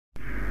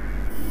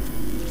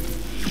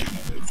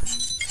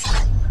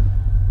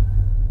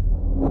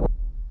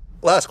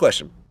Last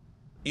question.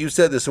 You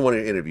said this in one of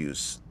your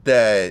interviews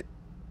that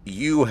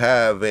you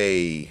have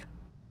a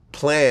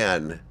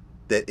plan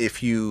that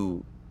if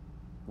you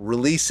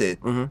release it,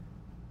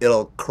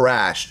 it'll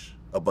crash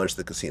a bunch of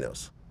the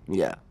casinos.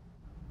 Yeah.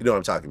 You know what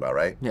I'm talking about,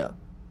 right? Yeah.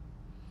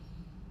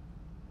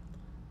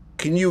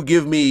 Can you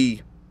give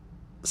me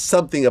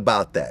something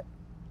about that?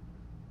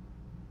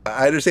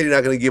 I understand you're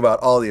not going to give out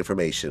all the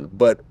information,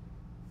 but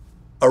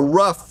a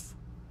rough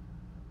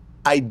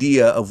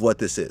idea of what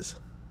this is.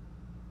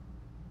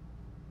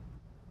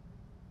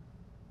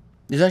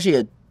 There's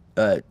actually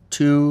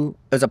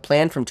there's a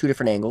plan from two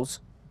different angles.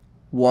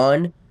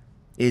 One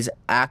is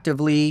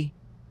actively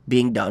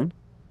being done.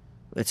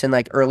 It's in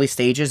like early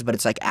stages, but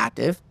it's like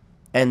active.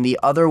 And the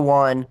other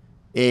one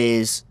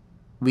is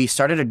we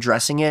started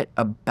addressing it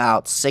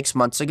about 6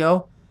 months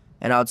ago.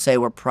 And I would say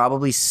we're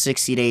probably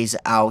 60 days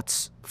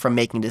out from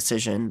making a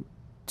decision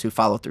to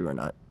follow through or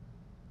not.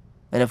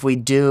 And if we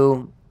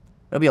do,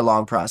 it'll be a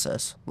long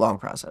process.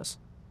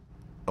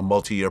 A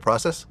multi-year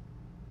process?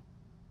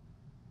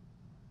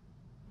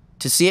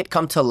 To see it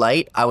come to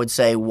light, I would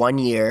say 1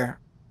 year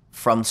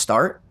from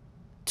start.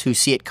 To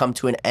see it come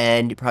to an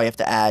end, you probably have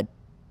to add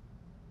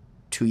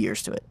 2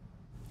 years to it.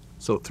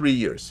 So 3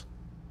 years.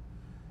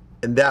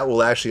 And that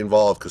will actually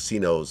involve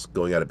casinos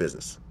going out of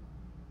business.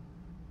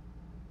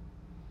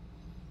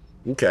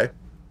 Okay.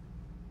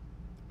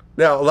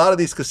 Now, a lot of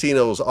these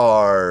casinos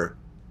are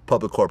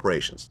public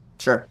corporations.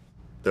 Sure.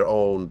 They're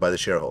owned by the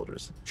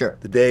shareholders. Sure.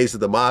 The days of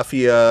the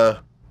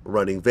mafia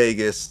running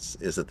Vegas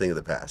is a thing of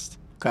the past.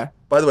 Okay.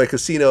 By the way,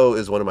 Casino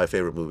is one of my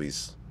favorite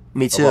movies.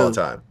 Me too. Of all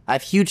time. I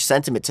have huge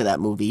sentiment to that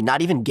movie.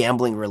 Not even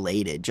gambling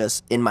related,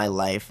 just in my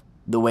life,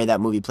 the way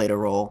that movie played a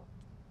role.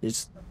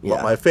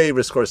 Well, my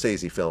favorite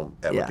Scorsese film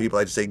ever. Yeah. People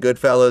like to say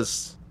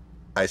Goodfellas.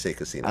 I say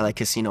Casino. I like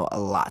Casino a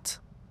lot.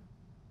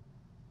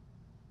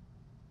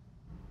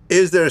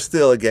 Is there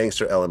still a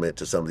gangster element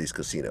to some of these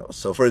casinos?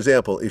 So, for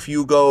example, if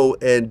you go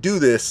and do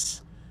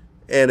this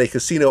and a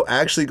casino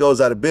actually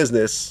goes out of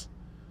business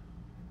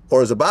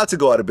or is about to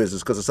go out of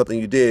business because of something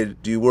you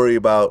did, do you worry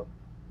about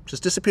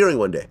just disappearing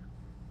one day?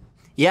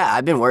 Yeah,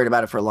 I've been worried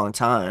about it for a long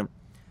time.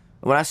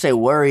 When I say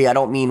worry, I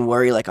don't mean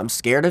worry like I'm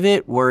scared of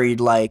it. Worried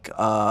like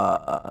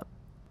trying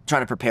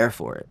to prepare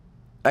for it.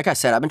 Like I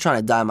said, I've been trying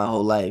to die my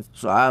whole life,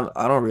 so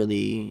I don't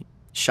really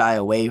shy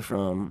away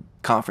from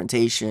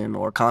confrontation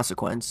or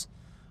consequence.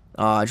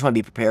 I just want to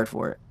be prepared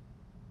for it.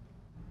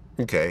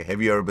 Okay.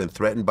 Have you ever been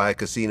threatened by a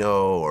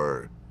casino,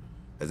 or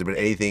has there been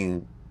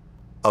anything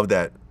of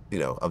that,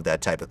 of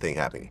that type of thing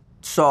happening?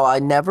 So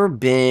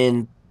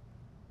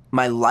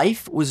my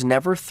life was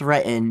never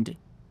threatened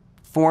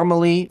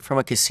formally from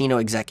a casino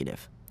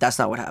executive. That's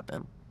not what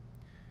happened.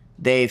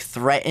 They've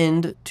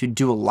threatened to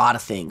do a lot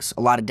of things,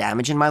 a lot of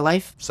damage in my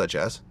life. Such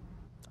as?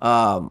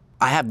 I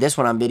have this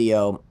one on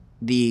video.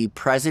 The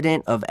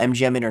president of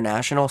MGM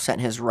International sent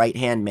his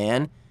right-hand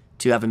man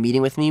to have a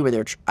meeting with me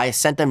where I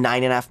sent them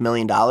 $9.5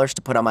 million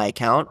to put on my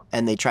account,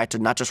 and they tried to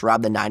not just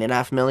rob the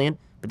 $9.5 million,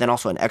 but then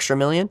also an extra $1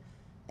 million,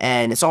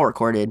 and it's all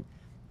recorded.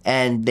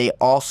 And they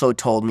also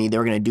told me they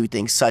were going to do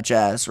things such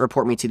as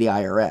report me to the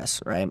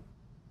IRS, right?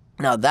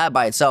 Now, that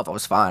by itself, I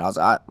was fine.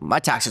 My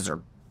taxes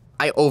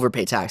I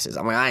overpay taxes.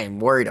 I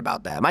ain't worried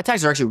about that. My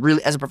taxes are actually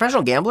really, as a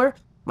professional gambler,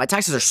 my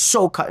taxes are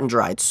so cut and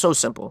dry. It's so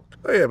simple.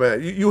 Oh, yeah,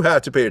 man. You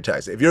have to pay your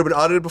taxes. Have you ever been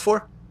audited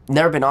before?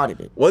 Never been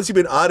audited. Once you've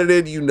been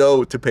audited, you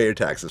know to pay your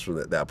taxes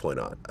from that point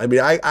on. I mean,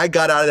 I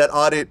got out of that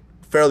audit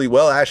fairly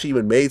well. I actually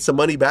even made some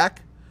money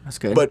back. That's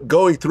good. But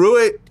going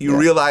through it, you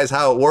realize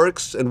how it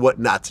works and what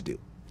not to do.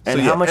 And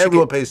so, how much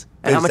everyone pays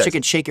and how much taxes. it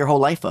could shake your whole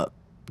life up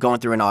going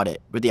through an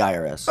audit with the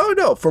IRS. Oh,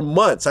 no. For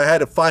months, I had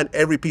to find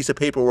every piece of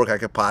paperwork I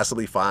could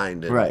possibly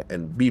find and,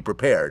 and be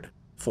prepared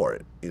for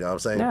it. You know what I'm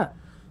saying? Yeah.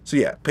 So,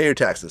 yeah, pay your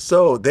taxes.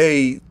 So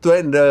they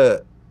threatened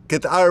to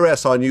get the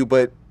IRS on you,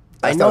 but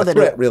that's not a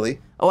threat, really.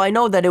 Oh, I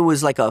know that it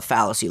was like a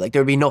fallacy. Like,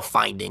 there would be no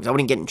findings. I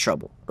wouldn't get in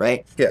trouble,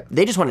 right? Yeah.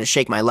 They just wanted to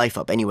shake my life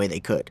up any way they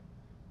could.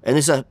 And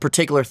this is a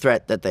particular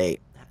threat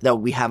that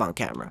we have on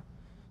camera.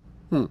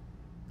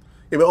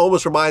 It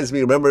almost reminds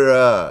me,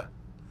 remember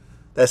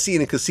that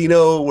scene in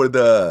Casino where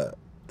the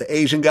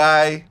Asian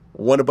guy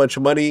won a bunch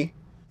of money?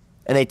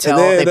 And they pay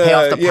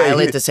off the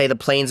pilot to say the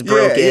plane's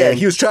broken. Yeah,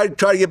 he was trying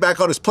to get back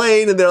on his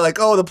plane, and they're like,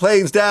 "Oh, the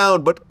plane's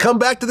down, but come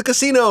back to the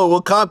casino.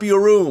 We'll comp you a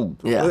room."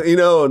 Yeah, and he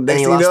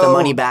lost the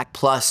money back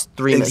plus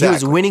 $3 million. Exactly. He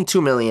was winning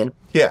 $2 million.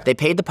 Yeah, they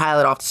paid the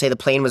pilot off to say the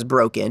plane was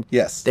broken.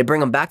 Yes, they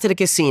bring him back to the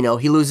casino.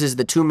 He loses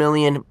the $2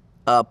 million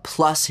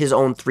plus his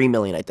own $3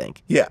 million, I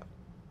think. Yeah.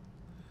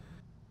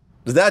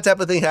 Does that type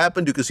of thing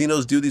happen? Do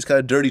casinos do these kind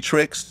of dirty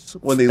tricks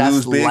when they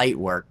lose big? That's light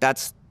work.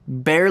 That's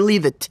barely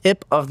the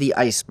tip of the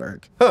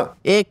iceberg. Huh.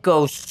 It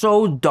goes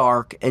so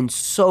dark and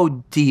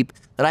so deep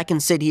that I can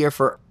sit here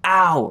for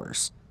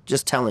hours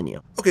just telling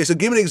you. Okay, so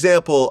give me an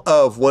example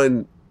of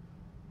when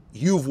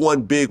you've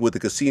won big with the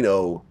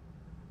casino,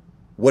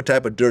 what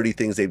type of dirty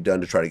things they've done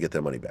to try to get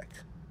their money back.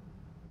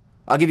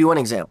 I'll give you one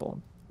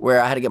example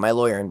where I had to get my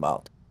lawyer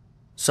involved.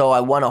 So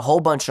I won a whole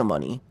bunch of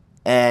money,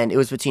 and it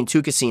was between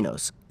two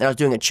casinos, and I was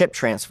doing a chip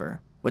transfer.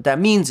 What that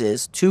means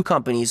is two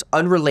companies,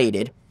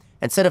 unrelated,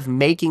 Instead of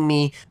making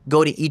me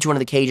go to each one of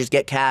the cages,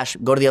 get cash,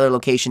 go to the other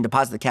location,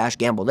 deposit the cash,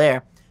 gamble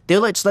there,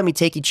 they'll just let me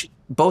take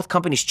both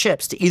companies'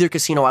 chips to either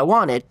casino I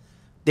wanted.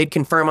 They'd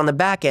confirm on the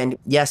back end,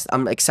 yes,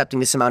 I'm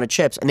accepting this amount of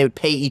chips, and they would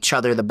pay each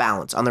other the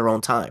balance on their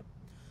own time.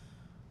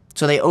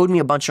 So they owed me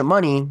a bunch of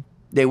money.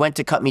 They went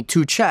to cut me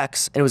 2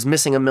 checks, and it was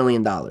missing $1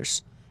 million.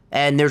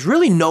 And there's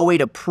really no way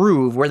to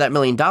prove where that $1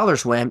 million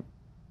went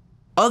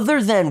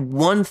other than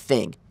one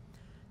thing,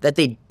 that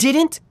they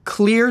didn't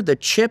clear the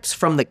chips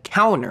from the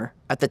counter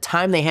at the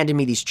time they handed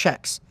me these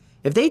checks.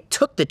 If they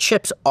took the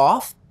chips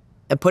off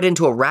and put it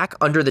into a rack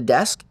under the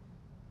desk,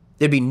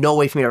 there'd be no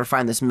way for me to ever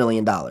find this $1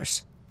 million.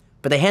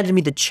 But they handed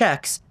me the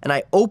checks, and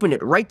I opened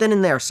it right then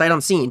and there, sight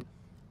unseen,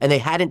 and they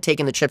hadn't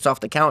taken the chips off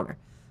the counter.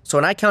 So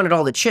when I counted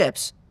all the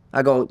chips,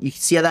 I go, you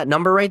see that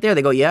number right there?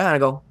 They go, yeah. And I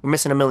go, we're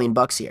missing $1 million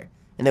here.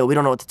 And they go, we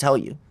don't know what to tell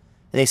you.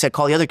 And they said,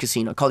 call the other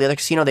casino. Call the other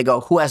casino. They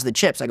go, who has the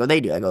chips? I go, they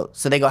do. I go,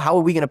 so they go, how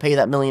are we going to pay you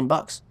that $1 million?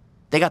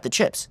 They got the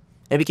chips.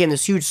 And it became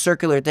this huge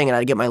circular thing, and I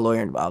had to get my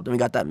lawyer involved, and we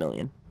got that $1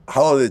 million.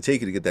 How long did it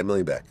take you to get that $1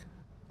 million back?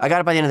 I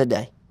got it by the end of the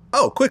day.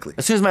 Oh, quickly.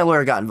 As soon as my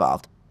lawyer got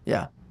involved.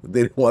 Yeah.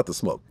 They didn't want the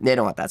smoke. They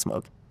don't want that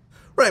smoke.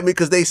 Right,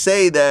 because they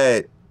say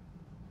that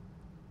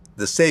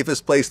the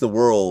safest place in the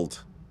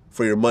world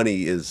for your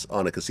money is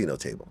on a casino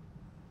table.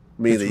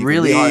 I mean, It's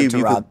really hard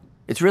to rob.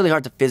 It's really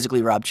hard to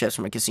physically rob chips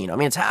from a casino. I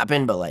mean, it's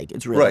happened, but like,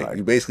 it's really right. hard.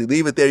 You basically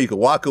leave it there. You can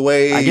walk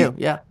away. I do,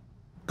 yeah.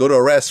 Go to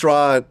a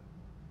restaurant,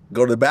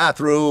 go to the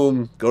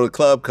bathroom, go to the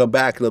club, come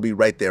back, and they'll be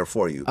right there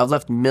for you. I've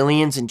left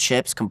millions in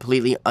chips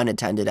completely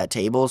unattended at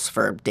tables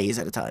for days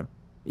at a time.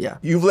 Yeah.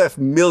 You've left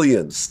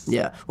millions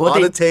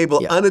on a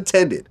table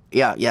unattended.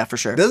 Yeah, for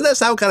sure. Doesn't that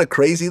sound kind of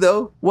crazy,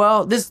 though?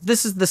 Well, this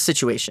is the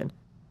situation.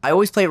 I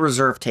always play at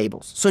reserved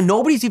tables. So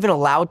nobody's even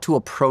allowed to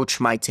approach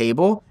my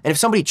table. And if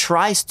somebody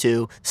tries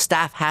to,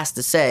 staff has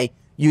to say,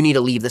 you need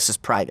to leave, this is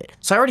private.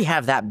 So I already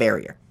have that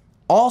barrier.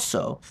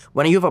 Also,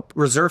 when you have a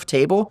reserved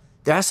table,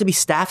 there has to be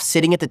staff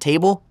sitting at the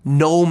table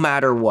no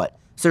matter what.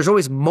 So there's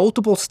always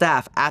multiple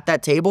staff at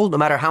that table, no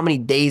matter how many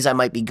days I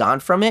might be gone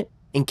from it,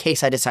 in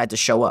case I decide to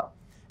show up.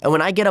 And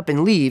when I get up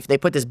and leave, they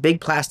put this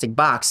big plastic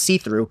box,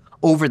 see-through,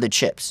 over the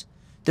chips.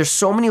 There's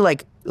so many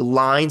like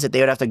lines that they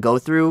would have to go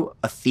through,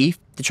 a thief,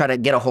 to try to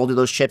get a hold of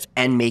those chips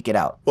and make it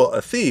out. Well,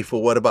 a thief,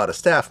 well, what about a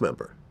staff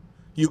member?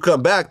 You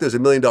come back, there's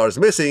 $1 million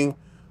missing.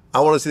 I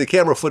want to see the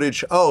camera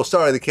footage. Oh,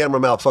 sorry, the camera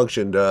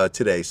malfunctioned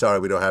today. Sorry,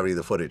 we don't have any of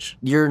the footage.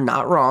 You're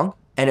not wrong,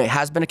 and it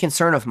has been a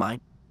concern of mine.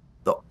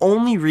 The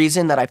only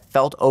reason that I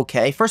felt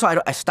okay, first of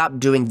all, I stopped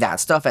doing that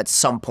stuff at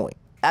some point.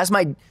 As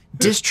my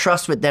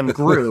distrust with them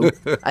grew,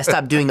 I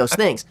stopped doing those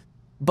things.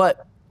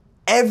 But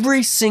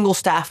every single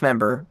staff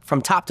member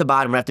from top to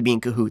bottom would have to be in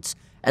cahoots.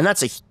 And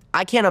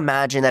I can't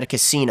imagine that a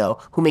casino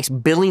who makes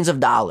billions of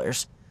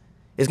dollars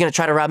is going to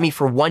try to rob me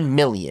for $1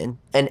 million,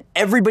 and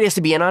everybody has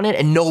to be in on it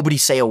and nobody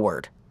say a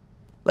word.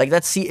 Like,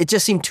 it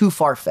just seemed too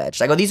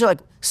far-fetched. I go, these are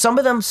like, some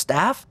of them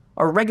staff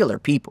are regular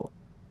people.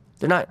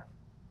 They're not,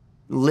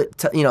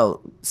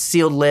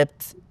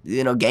 sealed-lipped,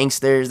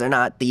 gangsters. They're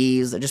not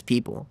thieves. They're just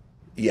people.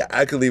 Yeah,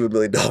 I could leave $1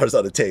 million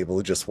on the table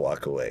and just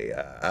walk away.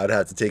 I'd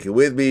have to take it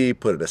with me,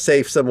 put it in a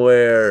safe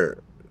somewhere.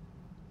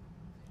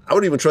 I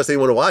wouldn't even trust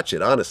anyone to watch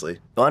it, honestly.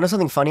 Well, I know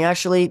something funny,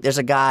 actually. There's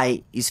a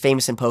guy, he's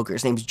famous in poker.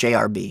 His name's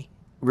JRB,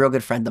 real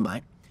good friend of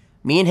mine.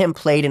 Me and him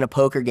played in a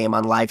poker game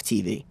on live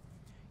TV.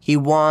 He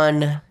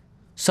won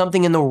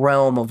something in the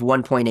realm of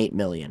 1.8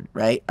 million,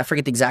 right? I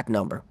forget the exact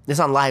number. This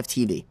is on live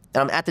TV.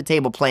 And I'm at the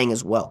table playing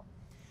as well.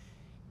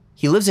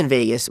 He lives in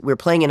Vegas. We're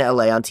playing in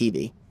LA on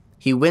TV.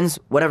 He wins,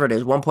 whatever it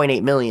is,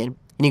 1.8 million.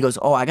 And he goes,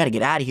 oh, I got to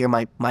get out of here.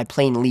 My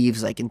plane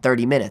leaves like in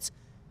 30 minutes.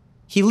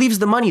 He leaves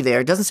the money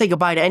there, doesn't say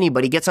goodbye to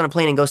anybody, gets on a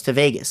plane and goes to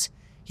Vegas.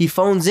 He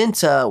phones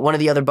into one of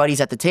the other buddies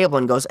at the table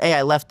and goes, hey,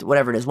 I left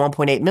whatever it is,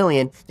 1.8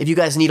 million. If you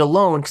guys need a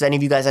loan, because any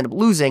of you guys end up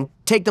losing,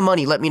 take the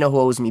money, let me know who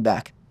owes me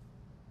back.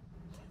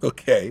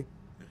 Okay.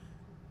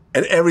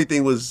 And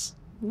everything was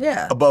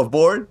above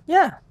board?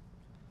 Yeah.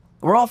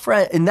 We're all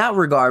friends. In that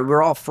regard,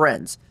 we're all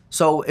friends.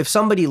 So if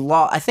somebody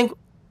lost, I think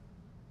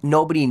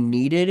nobody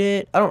needed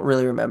it. I don't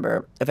really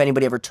remember if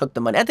anybody ever took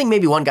the money. I think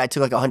maybe one guy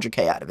took like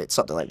 $100K out of it,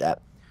 something like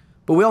that.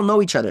 But we all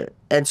know each other.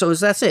 And so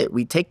that's it.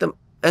 We take them,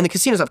 and the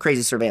casinos have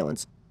crazy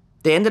surveillance.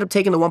 They ended up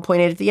taking the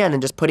 1.8 at the end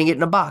and just putting it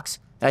in a box.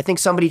 And I think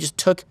somebody just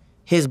took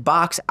his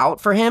box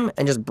out for him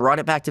and just brought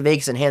it back to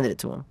Vegas and handed it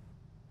to him.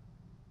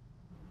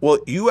 Well,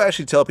 you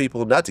actually tell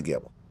people not to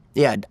gamble.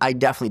 Yeah, I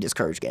definitely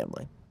discourage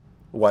gambling.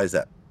 Why is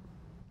that?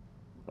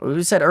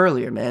 We said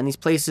earlier, man, these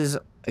places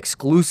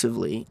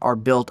exclusively are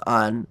built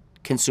on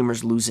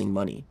consumers losing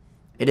money.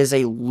 It is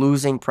a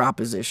losing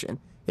proposition.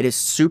 It is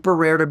super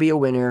rare to be a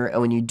winner, and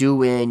when you do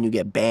win, you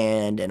get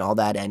banned and all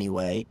that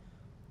anyway.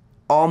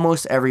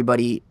 Almost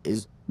everybody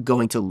is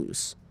going to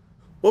lose.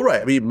 Well,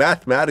 right. I mean,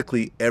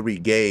 mathematically, every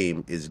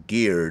game is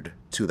geared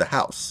to the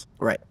house.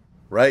 Right.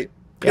 Right?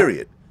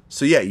 Period. Yeah.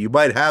 So, yeah, you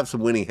might have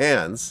some winning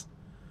hands,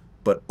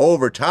 but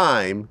over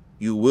time,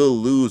 you will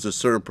lose a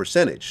certain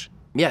percentage.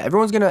 Yeah,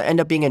 everyone's going to end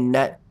up being a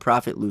net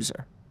profit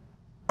loser.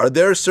 Are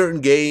there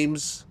certain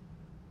games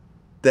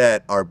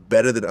that are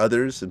better than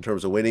others in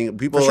terms of winning?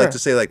 People For sure. like to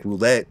say like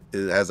roulette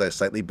has like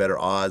slightly better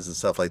odds and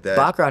stuff like that.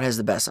 Baccarat has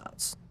the best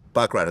odds.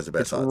 Baccarat has the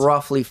best odds.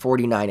 Roughly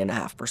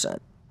 49.5%.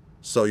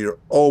 So you're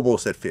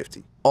almost at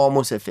 50.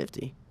 Almost at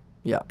 50.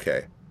 Yeah.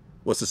 Okay.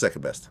 What's the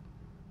second best?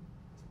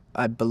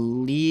 I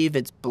believe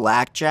it's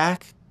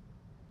blackjack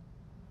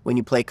when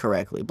you play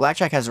correctly.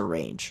 Blackjack has a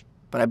range,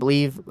 but I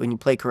believe when you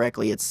play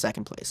correctly, it's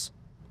second place.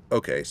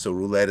 Okay, so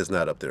roulette is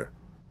not up there.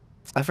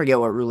 I forget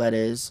what roulette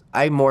is.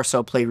 I more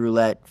so play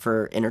roulette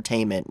for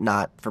entertainment,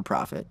 not for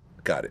profit.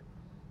 Got it.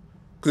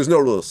 'Cause there's no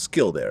real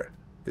skill there.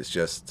 It's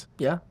just...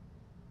 Yeah.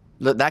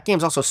 That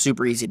game's also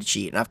super easy to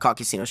cheat, and I've caught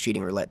casinos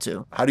cheating roulette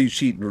too. How do you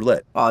cheat in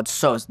roulette? Oh,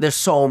 there's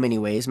so many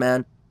ways,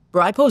 man.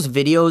 Bro, I post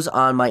videos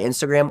on my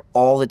Instagram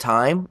all the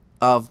time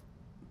of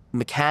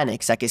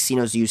mechanics that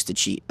casinos use to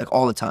cheat, like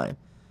all the time.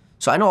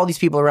 So I know all these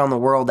people around the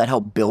world that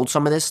help build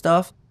some of this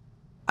stuff.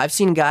 I've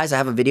seen guys, I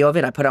have a video of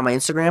it, I put it on my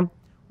Instagram,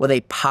 where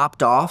they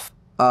popped off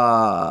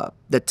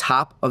the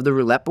top of the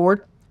roulette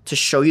board to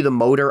show you the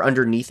motor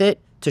underneath it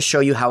to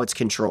show you how it's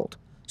controlled.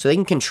 So they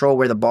can control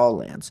where the ball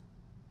lands.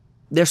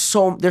 There's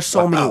so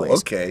many ways.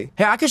 Okay.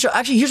 Here, I can show,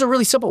 actually, here's a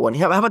really simple one.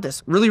 How about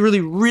this?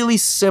 Really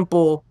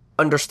simple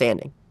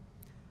understanding.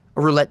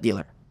 A roulette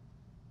dealer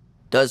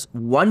does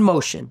one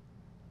motion,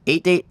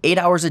 8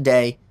 hours a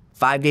day,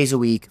 5 days a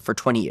week for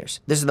 20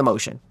 years. This is the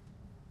motion.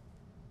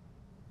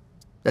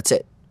 That's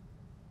it.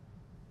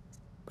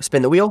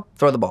 Spin the wheel,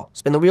 throw the ball.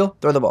 Spin the wheel,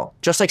 throw the ball.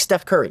 Just like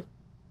Steph Curry.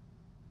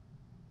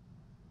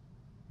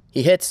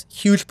 He hits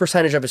huge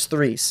percentage of his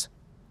threes.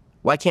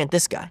 Why can't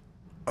this guy?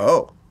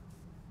 Oh.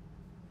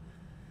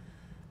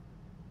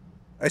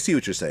 I see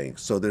what you're saying.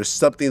 So there's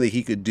something that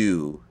he could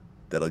do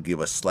that'll give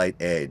a slight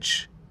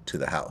edge to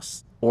the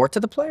house. Or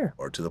to the player.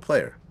 Or to the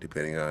player,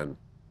 depending on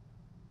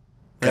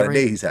the kind of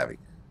day he's having.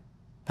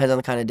 Depends on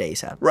the kind of day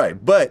he's having.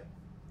 Right. But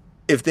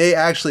if they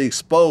actually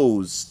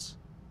exposed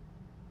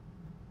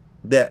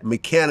that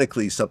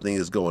mechanically something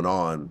is going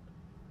on,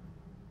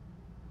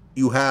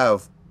 you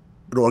have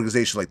an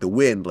organization like the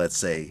Wind, let's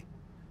say,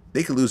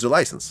 they could lose their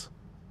license.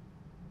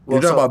 You're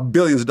talking about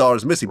billions of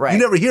dollars missing. Right. You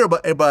never hear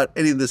about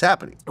any of this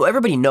happening. Well,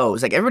 everybody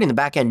knows. Like, everybody in the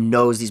back end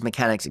knows these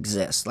mechanics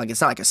exist. Like,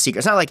 it's not like a secret.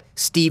 It's not like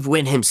Steve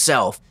Wynn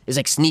himself is,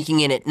 like, sneaking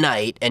in at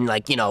night and,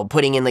 like, you know,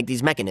 putting in, like,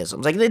 these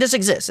mechanisms. Like, they just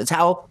exist. It's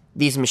how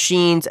these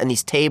machines and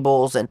these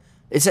tables, and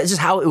it's just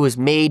how it was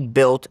made,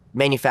 built,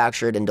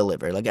 manufactured, and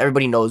delivered. Like,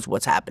 everybody knows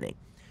what's happening.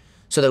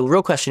 So the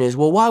real question is,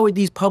 well, why would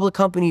these public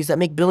companies that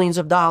make billions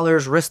of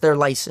dollars risk their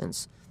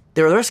license?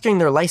 They're risking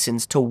their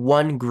license to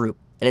one group,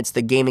 and it's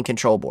the Gaming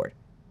Control Board.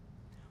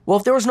 Well,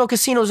 if there was no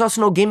casino, there's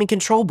also no Gaming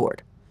Control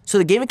Board. So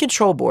the Gaming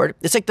Control Board,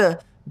 it's like the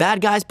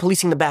bad guys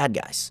policing the bad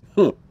guys.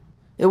 What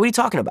are you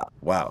talking about?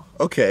 Wow.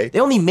 Okay.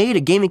 They only made a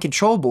Gaming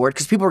Control Board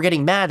because people were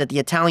getting mad that the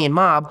Italian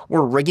mob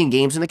were rigging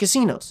games in the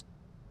casinos.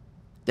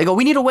 They go,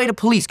 we need a way to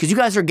police because you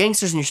guys are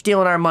gangsters and you're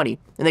stealing our money.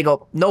 And they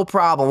go, no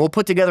problem. We'll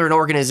put together an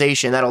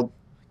organization that'll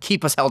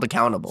keep us held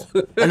accountable.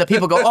 And the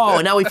people go, oh,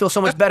 and now we feel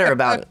so much better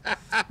about it.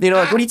 You know,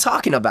 like, what are you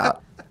talking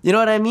about? You know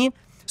what I mean?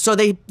 So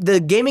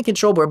the Gaming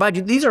Control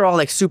Board, these are all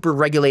like super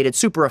regulated,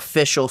 super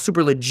official,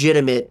 super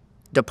legitimate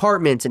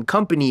departments and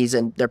companies,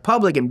 and they're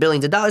public and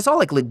billions of dollars. It's all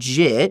like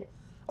legit.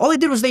 All they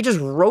did was they just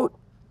wrote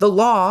the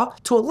law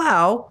to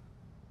allow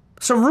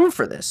some room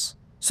for this.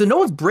 So no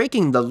one's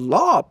breaking the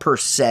law per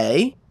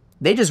se.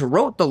 They just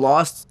wrote the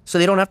laws so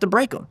they don't have to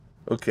break them.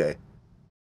 Okay.